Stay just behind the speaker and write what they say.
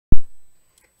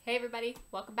Hey everybody,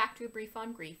 welcome back to A Brief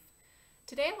on Grief.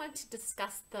 Today I want to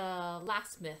discuss the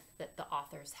last myth that the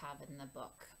authors have in the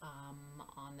book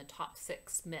on the top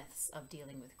 6 myths of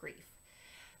dealing with grief.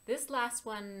 This last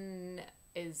one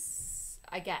is,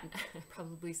 again, I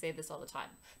probably say this all the time.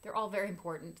 They're all very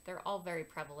important, they're all very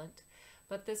prevalent,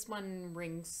 but this one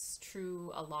rings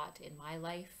true a lot in my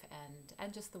life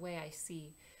and just the way I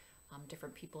see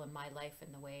different people in my life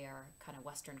and the way our kind of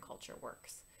Western culture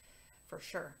works, for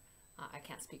sure. I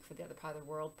can't speak for the other part of the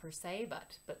world per se,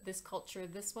 but this culture,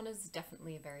 this one is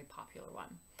definitely a very popular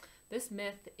one. This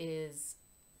myth is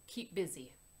keep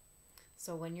busy.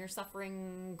 So when you're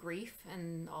suffering grief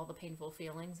and all the painful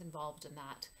feelings involved in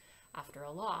that after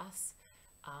a loss,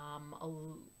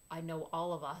 I know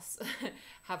all of us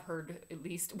have heard at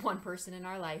least one person in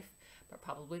our life, but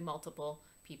probably multiple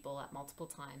people at multiple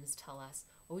times tell us,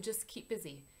 oh, just keep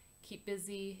busy, keep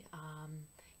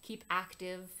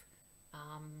active,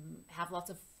 have lots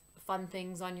of fun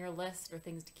things on your list or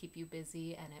things to keep you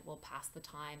busy, and it will pass the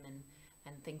time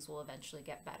and things will eventually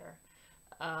get better.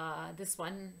 This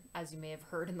one, as you may have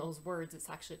heard in those words, it's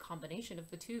actually a combination of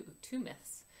the two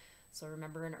myths. So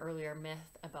remember an earlier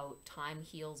myth about time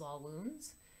heals all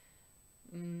wounds?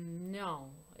 No,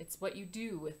 it's what you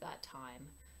do with that time.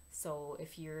 So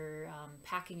if you're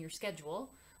packing your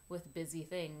schedule with busy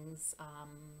things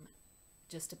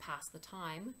just to pass the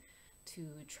time, to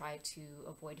try to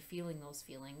avoid feeling those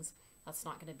feelings, that's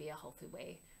not going to be a healthy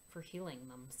way for healing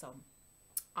them. So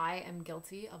I am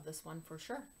guilty of this one for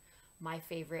sure. My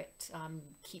favorite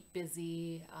keep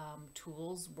busy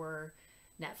tools were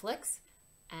Netflix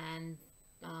and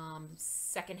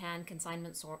secondhand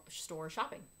consignment store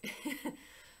shopping.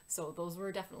 So those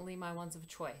were definitely my ones of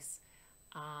choice.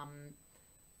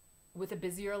 With a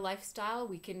busier lifestyle,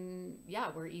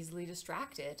 we're easily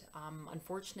distracted.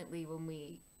 Unfortunately, when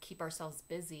we keep ourselves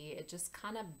busy, it just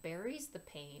kind of buries the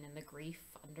pain and the grief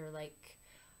under like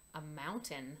a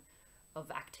mountain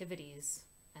of activities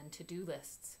and to-do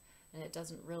lists, and it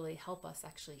doesn't really help us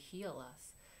actually heal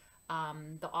us.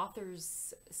 The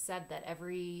authors said that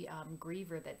every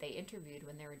griever that they interviewed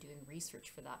when they were doing research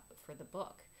for the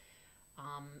book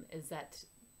is that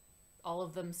all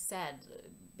of them said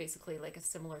basically like a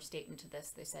similar statement to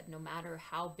this. They said, no matter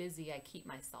how busy I keep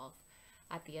myself,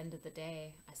 at the end of the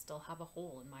day, I still have a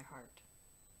hole in my heart.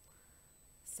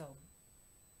 So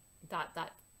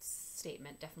that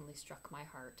statement definitely struck my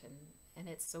heart, and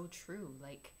it's so true.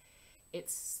 Like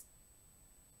it's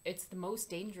the most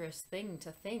dangerous thing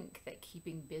to think that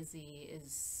keeping busy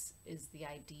is the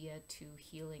idea to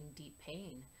healing deep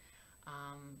pain.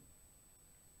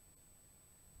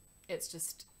 It's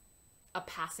just a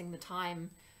passing the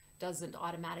time doesn't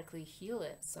automatically heal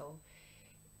it. So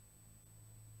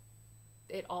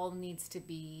it all needs to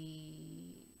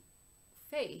be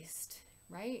faced,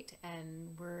 right?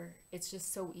 And it's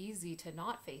just so easy to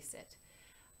not face it.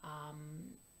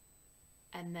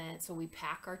 And then so we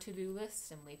pack our to-do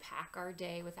lists and we pack our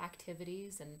day with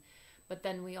activities, but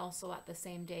then we also at the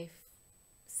same day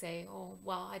say, oh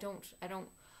well,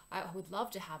 I would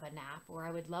love to have a nap, or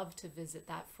I would love to visit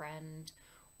that friend,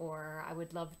 or I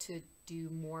would love to do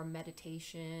more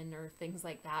meditation or things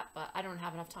like that, but I don't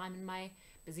have enough time in my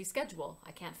busy schedule.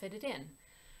 I can't fit it in.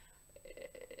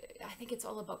 I think it's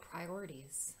all about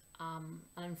priorities.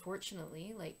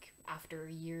 Unfortunately, like after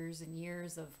years and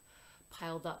years of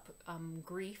piled up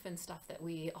grief and stuff that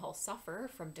we all suffer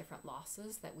from different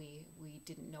losses that we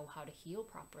didn't know how to heal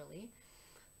properly,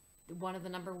 one of the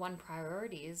number one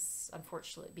priorities,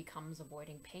 unfortunately, becomes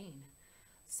avoiding pain.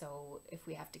 So if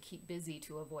we have to keep busy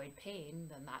to avoid pain,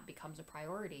 then that becomes a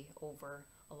priority over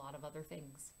a lot of other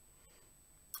things.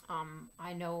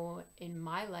 I know in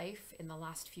my life, in the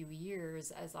last few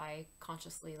years, as I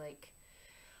consciously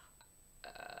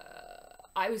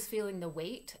I was feeling the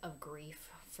weight of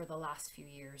grief for the last few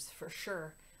years, for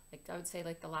sure. Like I would say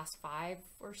like the last 5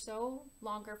 or so,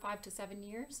 longer, 5 to 7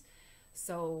 years.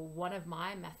 So one of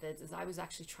my methods is I was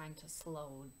actually trying to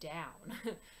slow down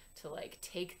to like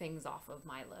take things off of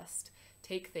my list,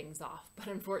 take things off. But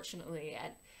unfortunately,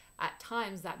 at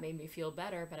times that made me feel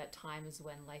better, but at times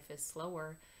when life is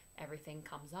slower, everything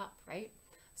comes up, right?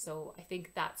 So I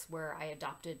think that's where I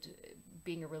adopted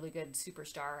being a really good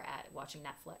superstar at watching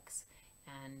Netflix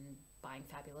and buying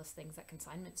fabulous things at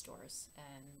consignment stores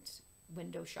and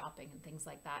window shopping and things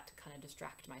like that to kind of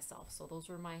distract myself. So those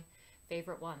were my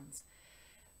favorite ones.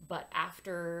 But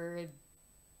after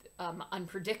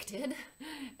unpredicted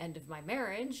end of my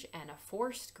marriage and a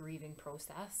forced grieving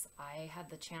process, I had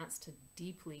the chance to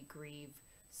deeply grieve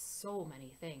so many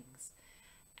things,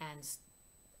 and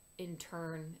in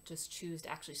turn just choose to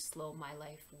actually slow my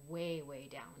life way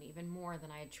down, even more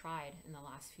than I had tried in the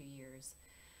last few years.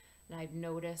 And I've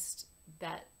noticed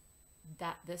that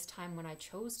this time when I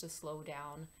chose to slow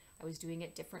down, I was doing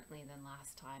it differently than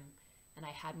last time. And I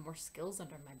had more skills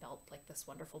under my belt, like this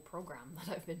wonderful program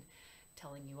that I've been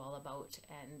telling you all about.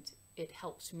 And it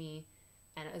helped me,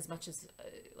 and as much as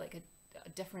like a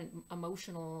different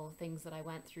emotional things that I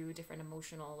went through, different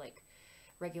emotional like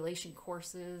regulation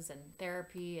courses and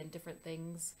therapy and different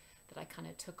things that I kind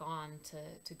of took on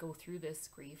to go through this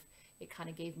grief, it kind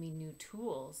of gave me new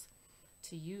tools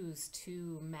to use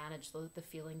to manage the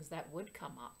feelings that would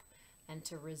come up and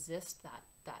to resist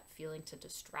that feeling, to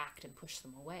distract and push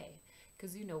them away.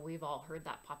 Because, you know, we've all heard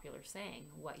that popular saying,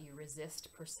 what you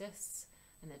resist persists.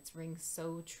 And it rings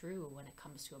so true when it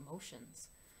comes to emotions.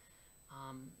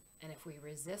 And if we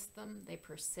resist them, they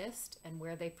persist. And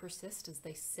where they persist is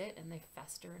they sit and they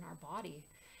fester in our body.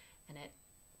 And it,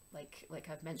 like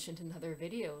I've mentioned in other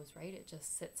videos, right? It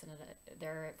just sits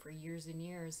there for years and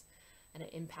years, and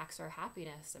it impacts our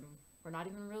happiness. And we're not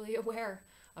even really aware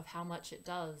of how much it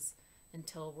does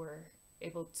until we're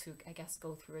able to, I guess,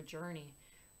 go through a journey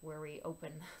where we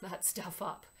open that stuff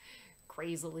up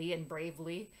crazily and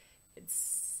bravely. But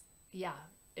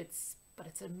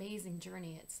it's an amazing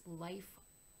journey. It's life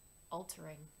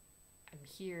altering. I'm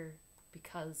here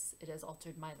because it has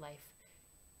altered my life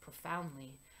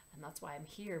profoundly. And that's why I'm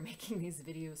here making these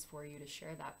videos for you, to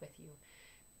share that with you.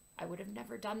 I would have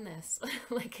never done this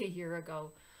like a year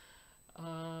ago.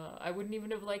 I wouldn't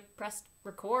even have like pressed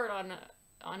record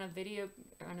on a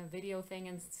video thing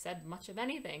and said much of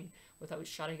anything without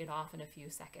shutting it off in a few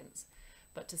seconds.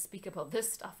 But to speak about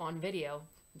this stuff on video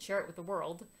and share it with the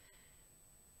world,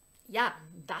 yeah,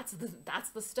 that's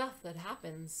the stuff that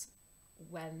happens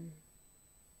when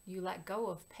you let go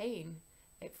of pain.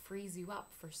 It frees you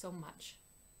up for so much.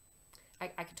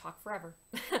 I could talk forever.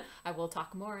 I will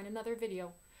talk more in another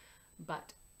video,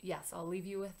 but yes, I'll leave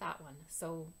you with that one.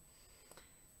 So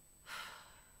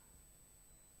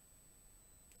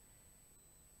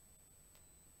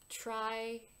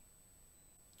try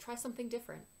something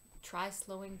different. Try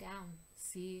slowing down.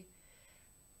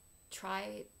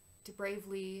 Try to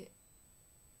bravely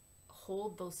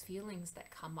hold those feelings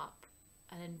that come up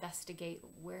and investigate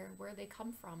where they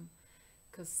come from.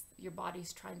 Because your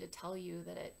body's trying to tell you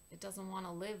that it doesn't want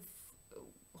to live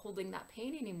holding that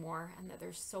pain anymore, and that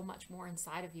there's so much more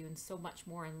inside of you and so much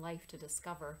more in life to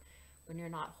discover when you're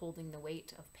not holding the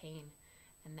weight of pain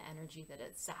and the energy that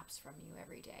it zaps from you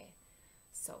every day.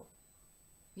 So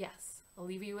yes, I'll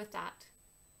leave you with that.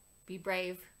 Be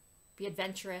brave, be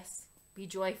adventurous, be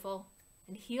joyful,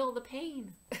 and heal the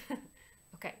pain.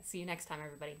 Okay, see you next time,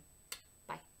 everybody.